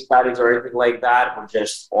 Edited case studies or anything like that. We're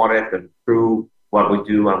just on it and prove what we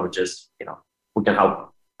do, and we're just, we can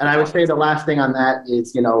help. And I would say the last thing on that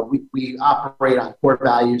is, we operate on core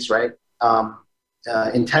values, right?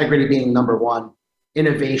 Integrity being number one,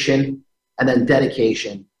 innovation, and then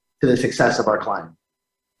dedication to the success of our client.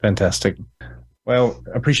 Fantastic. Well,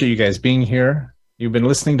 I appreciate you guys being here. You've been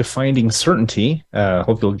listening to Finding Certainty.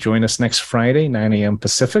 Hope you'll join us next Friday, 9 a.m.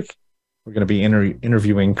 Pacific. We're going to be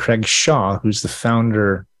interviewing Craig Shaw, who's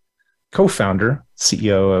the co-founder,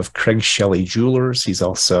 CEO of Craig Shelley Jewelers. He's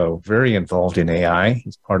also very involved in AI.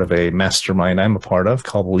 He's part of a mastermind I'm a part of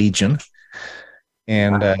called Legion.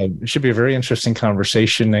 And it should be a very interesting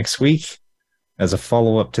conversation next week. As a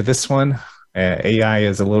follow-up to this one, AI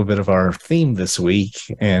is a little bit of our theme this week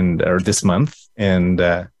or this month, and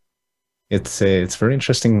it's a very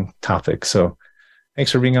interesting topic. So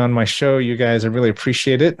thanks for being on my show, you guys. I really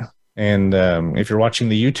appreciate it. And if you're watching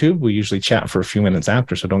the YouTube, we usually chat for a few minutes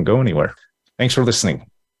after, so don't go anywhere. Thanks for listening.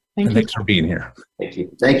 Thanks for being here. Thank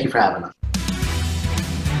you. Thank you for having us.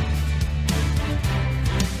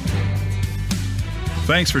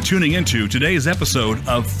 Thanks for tuning into today's episode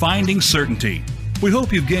of Finding Certainty. We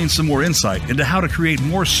hope you've gained some more insight into how to create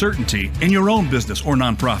more certainty in your own business or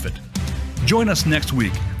nonprofit. Join us next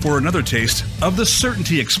week for another taste of the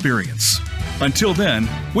Certainty Experience. Until then,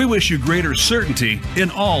 we wish you greater certainty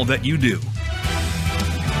in all that you do.